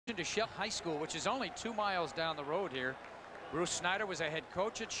To Sheldon High School, which is only 2 miles down the road here. Bruce Snyder was a head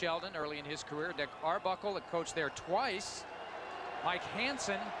coach at Sheldon early in his career. Dick Arbuckle, a coach there twice. Mike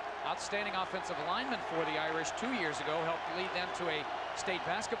Hansen, outstanding offensive lineman for the Irish 2 years ago, helped lead them to a state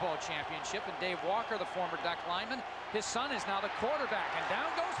basketball championship. And Dave Walker, the former Duck lineman, his son is now the quarterback. And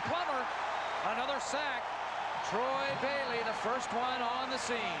down goes Plummer. Another sack. Troy Bailey, the first one on the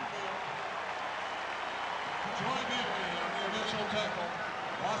scene. Troy Bailey on the initial tackle.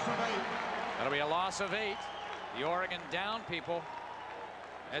 Loss of 8. That'll be a loss of 8. The Oregon down, people.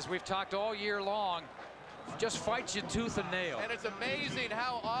 As we've talked all year long, just fights you tooth and nail. And it's amazing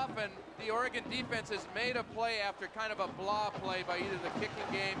how often the Oregon defense has made a play after kind of a blah play by either the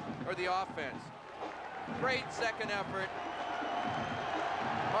kicking game or the offense. Great second effort.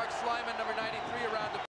 Mark Slyman, number 93, around the